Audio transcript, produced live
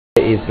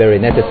is very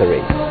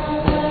necessary.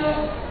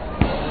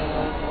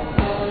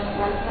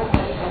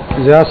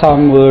 There are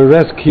some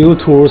rescue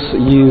tours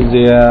in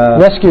the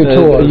rescue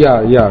tours.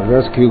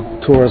 Rescue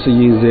tours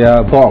in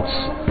the box,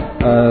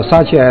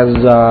 such as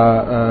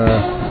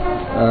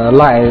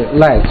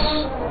lights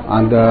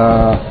and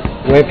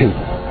weapon,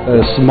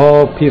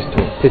 small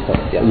pistol,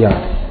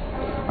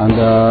 and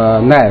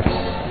knives.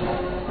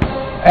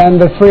 And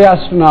the 3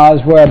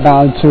 astronauts were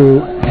about to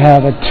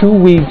have a 2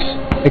 weeks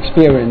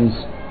experience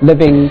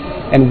living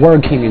and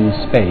working in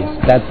space.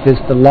 That is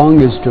the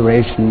longest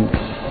duration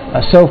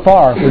so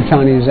far for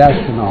Chinese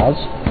astronauts.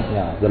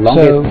 Yeah, the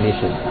longest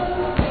mission.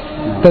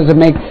 Does it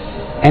make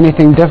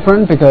anything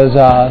different? Because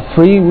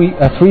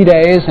 3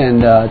 days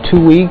and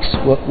 2 weeks,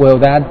 will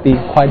that be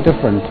quite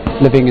different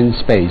living in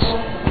space?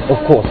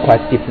 Of course,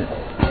 quite different.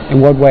 In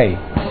what way?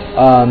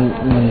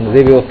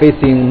 They will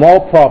facing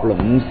more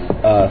problems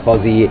for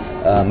the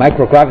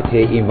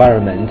microgravity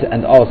environment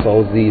and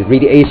also the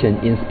radiation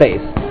in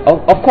space.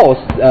 Of course,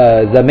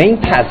 the main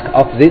task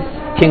of this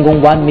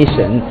Tiangong-1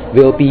 mission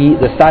will be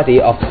the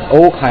study of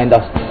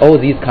all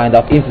these kind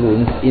of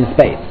influence in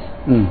space.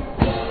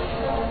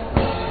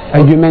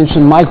 And you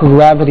mentioned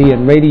microgravity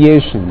and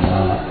radiation.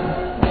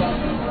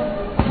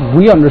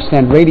 We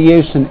understand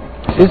radiation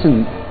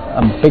isn't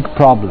a big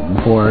problem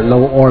for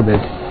low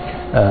orbit.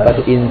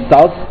 But in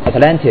South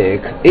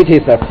Atlantic, it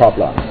is a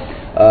problem.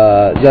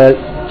 The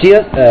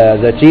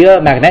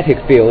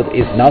geomagnetic field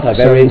is not a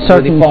very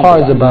certain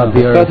parts about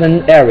the Earth,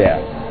 certain area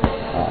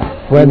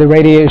where the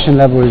radiation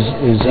level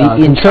is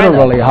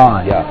considerably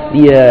high.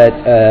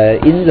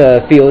 Yeah, in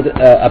the field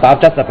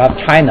just above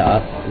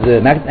China, the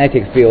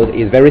magnetic field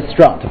is very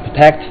strong to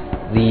protect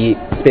the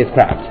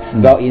spacecraft.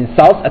 While in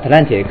South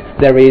Atlantic,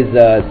 there is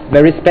a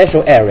very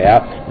special area.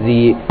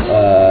 The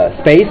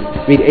space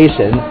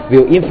radiation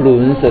will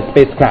influence the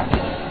spacecraft,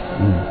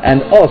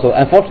 and also,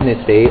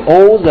 unfortunately,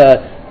 all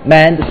the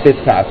manned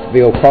spacecraft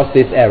will cross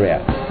this area.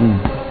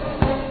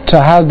 So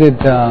how did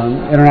the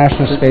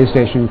International Space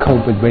Station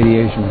cope with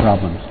radiation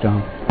problems,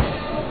 John?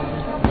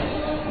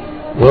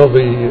 Well,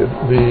 the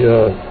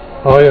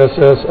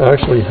ISS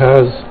actually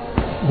has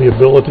the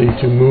ability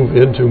to move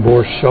into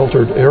more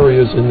sheltered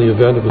areas in the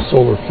event of a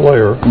solar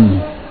flare.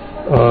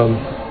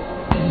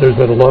 There's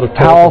been a lot of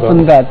talk How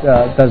often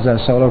does a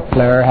solar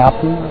flare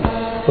happen?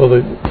 Well,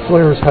 the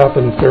flares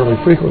happen fairly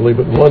frequently,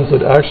 but ones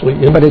that actually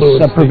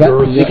influence the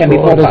Earth's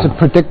but it's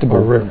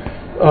predictable.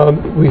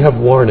 We have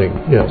warning,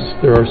 yes.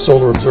 There are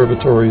solar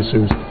observatories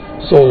whose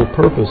sole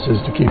purpose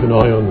is to keep an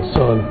eye on the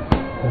sun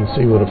and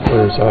see when a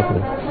flare is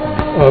happening.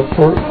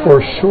 For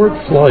short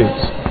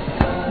flights,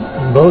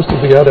 most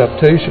of the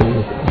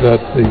adaptation that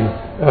the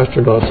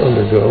astronauts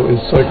undergo is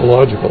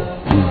psychological.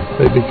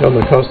 They become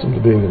accustomed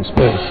to being in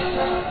space.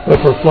 But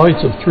for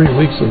flights of 3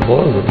 weeks and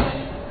longer,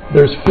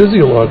 there's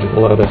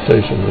physiological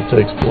adaptation that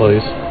takes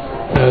place,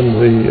 and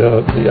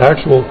the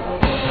actual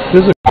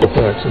physical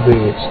effects of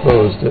being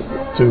exposed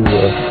to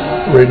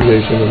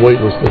radiation and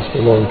weightlessness for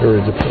long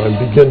periods of time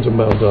begin to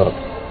mount up.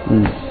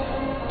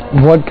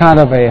 What kind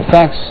of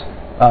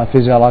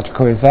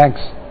physiological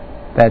effects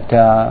that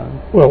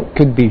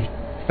could be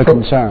a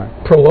concern?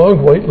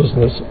 Prolonged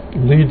weightlessness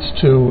leads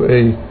to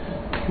a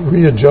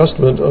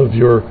readjustment of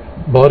your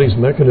body's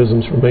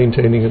mechanisms for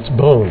maintaining its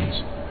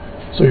bones.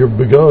 So your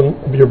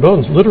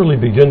bones literally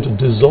begin to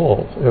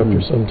dissolve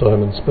after some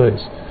time in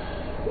space.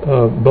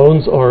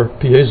 Bones are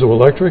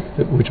piezoelectric,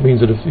 which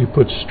means that if you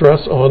put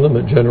stress on them,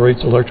 it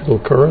generates electrical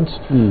currents,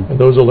 and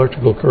those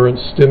electrical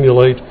currents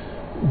stimulate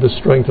the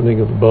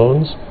strengthening of the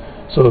bones.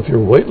 So if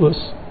you're weightless,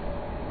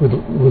 with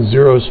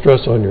zero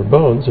stress on your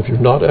bones, if you're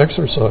not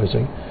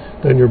exercising,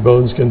 then your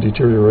bones can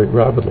deteriorate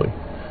rapidly.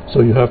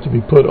 So you have to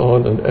be put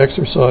on an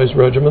exercise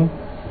regimen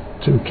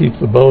to keep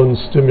the bones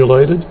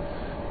stimulated,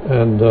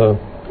 and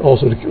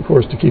also, of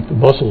course, to keep the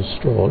muscles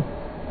strong.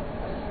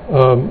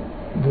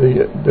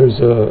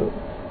 There's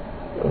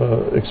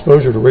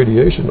exposure to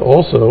radiation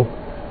also,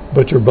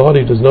 but your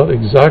body does not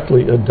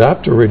exactly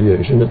adapt to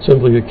radiation. It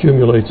simply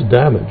accumulates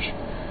damage.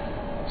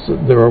 So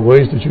there are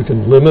ways that you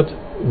can limit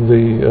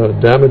the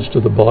damage to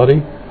the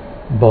body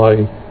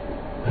by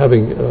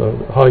having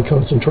high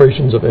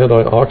concentrations of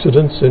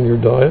antioxidants in your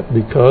diet,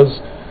 because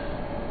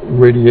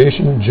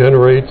radiation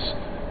generates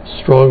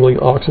strongly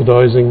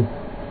oxidizing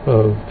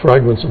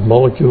fragments of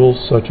molecules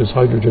such as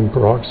hydrogen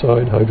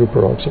peroxide,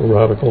 hydroperoxyl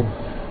radical,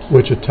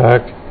 which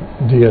attack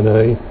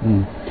DNA.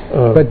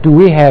 But do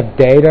we have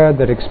data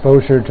that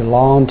exposure to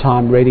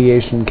long-time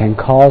radiation can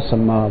cause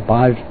some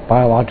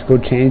biological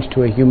change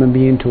to a human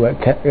being, to an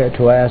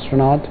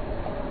astronaut?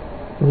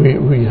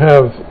 We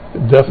have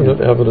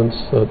definite evidence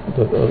of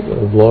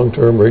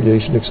long-term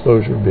radiation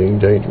exposure being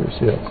dangerous,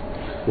 yes.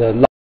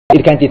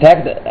 It can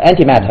detect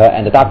antimatter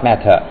and dark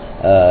matter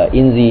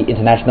in the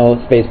International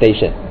Space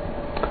Station.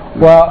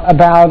 Well,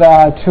 about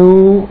a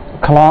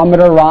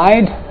 2-kilometer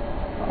ride,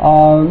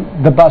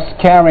 the bus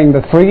carrying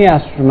the 3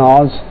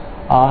 astronauts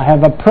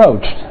have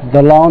approached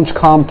the launch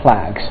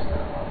complex.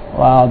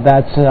 Well,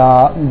 that's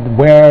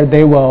where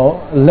they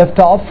will lift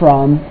off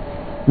from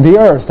the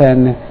Earth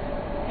and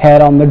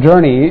head on the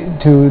journey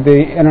to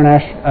the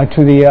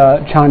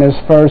China's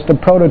first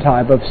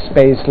prototype of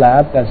space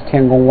lab, that's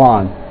Tiangong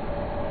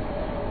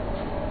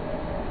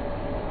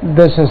 1.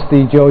 This is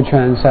the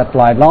Jiuquan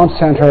Satellite Launch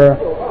Center.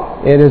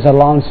 It is a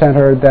launch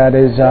center that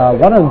is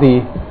one of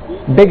the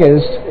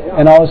biggest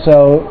and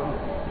also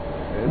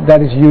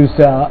that is used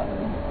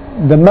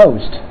the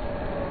most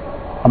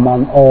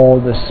among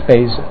all the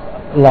space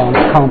launch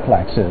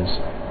complexes.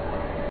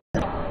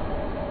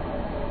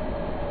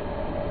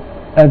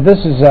 This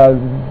is a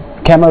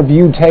camera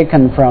view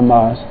taken from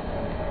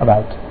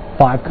about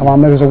 5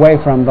 kilometers away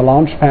from the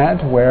launch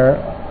pad, where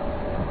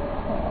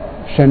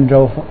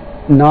Shenzhou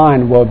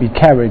 9 will be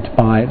carried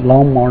by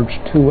Long March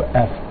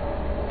 2F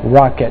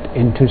rocket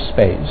into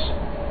space.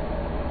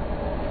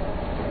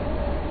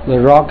 The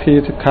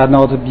rocket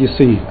cannot be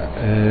seen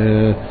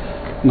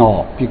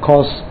now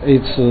because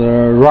it's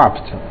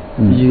wrapped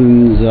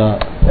in the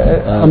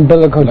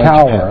umbilical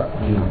tower.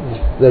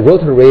 The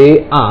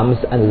rotary arms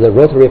and the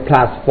rotary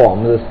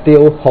platform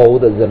still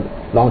hold the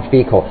launch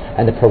vehicle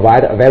and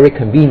provide a very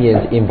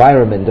convenient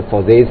environment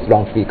for this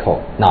launch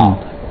vehicle now.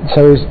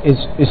 So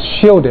it's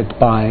shielded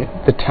by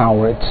the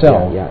tower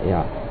itself.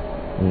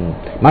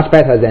 Much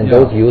better than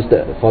those used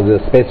for the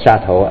space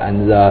shuttle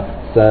and the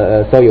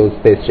Soyuz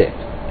spaceship.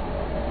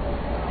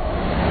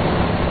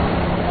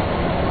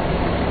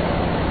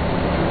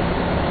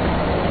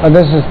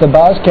 This is the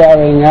bus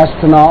carrying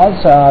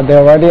astronauts. They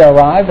already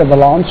arrived at the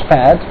launch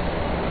pad.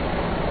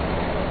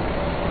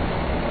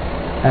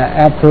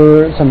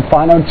 After some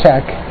final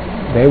check,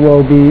 they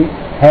will be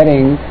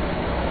heading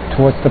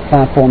towards the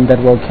platform that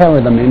will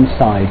carry them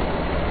inside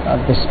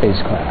the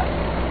spacecraft.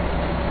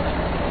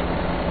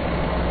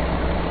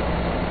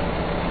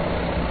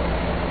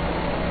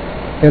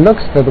 It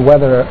looks that the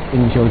weather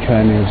in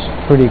Jiuquan is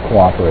pretty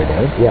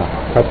cooperative. Yeah,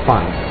 quite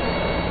fine.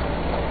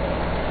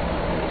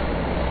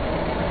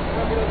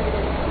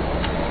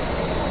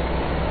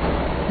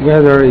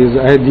 Weather is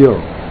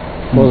ideal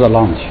for the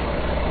launch.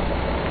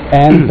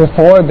 And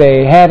before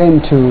they head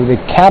into the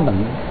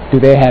cabin, do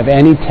they have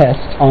any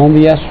tests on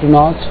the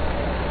astronauts?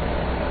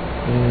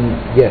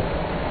 Yes.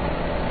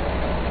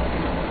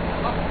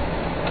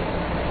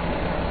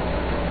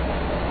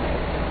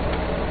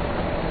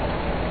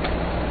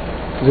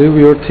 They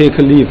will take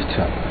a lift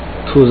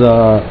to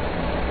the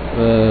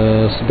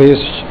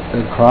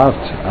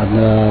spacecraft, and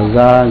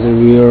then they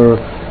will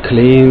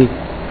clean,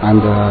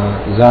 and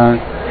then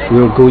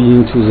will go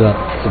into the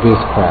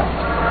spacecraft.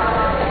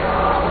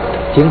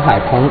 Jing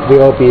Haipeng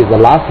will be the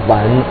last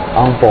one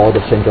on board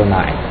Shenzhou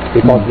 9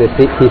 because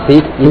he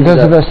sits in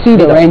because of the seat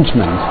middle.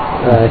 arrangement.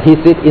 He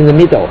sits in the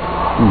middle.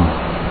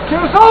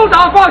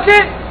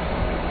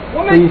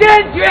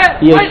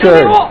 Be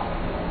assured,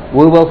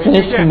 we will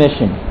finish the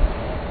mission.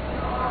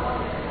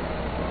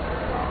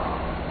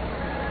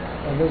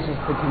 This is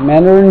the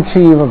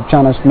Commander-in-Chief of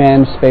China's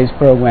Manned Space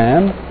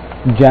Program,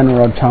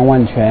 General Chang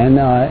Wanquan,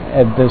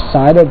 at the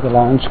side of the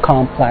launch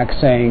complex,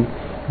 saying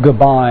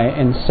goodbye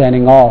and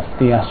sending off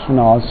the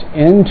astronauts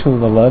into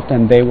the lift,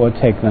 and they will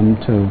take them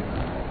to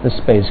the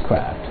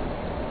spacecraft.